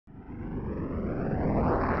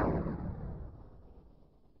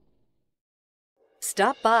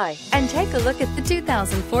Stop by and take a look at the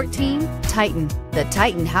 2014 Titan. The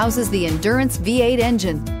Titan houses the Endurance V8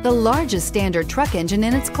 engine, the largest standard truck engine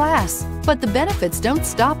in its class. But the benefits don't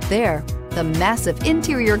stop there. The massive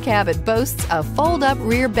interior cabin boasts a fold-up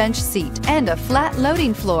rear bench seat and a flat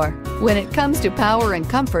loading floor. When it comes to power and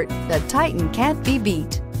comfort, the Titan can't be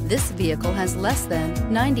beat. This vehicle has less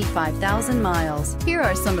than 95,000 miles. Here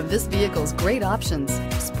are some of this vehicle's great options: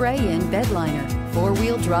 spray-in bed liner,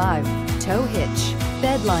 four-wheel drive, tow hitch,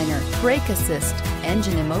 bed liner, brake assist,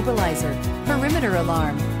 engine immobilizer, perimeter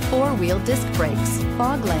alarm, four-wheel disc brakes,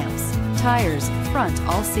 fog lamps, tires, front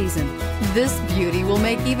all season. This beauty will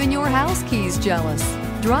make even your house keys jealous.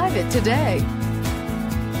 Drive it today.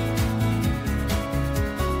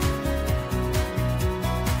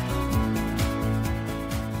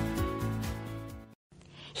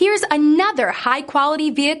 Here's another high-quality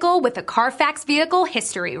vehicle with a Carfax Vehicle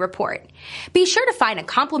History Report. Be sure to find a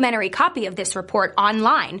complimentary copy of this report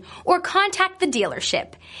online or contact the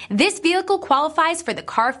dealership. This vehicle qualifies for the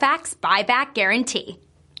Carfax Buyback Guarantee.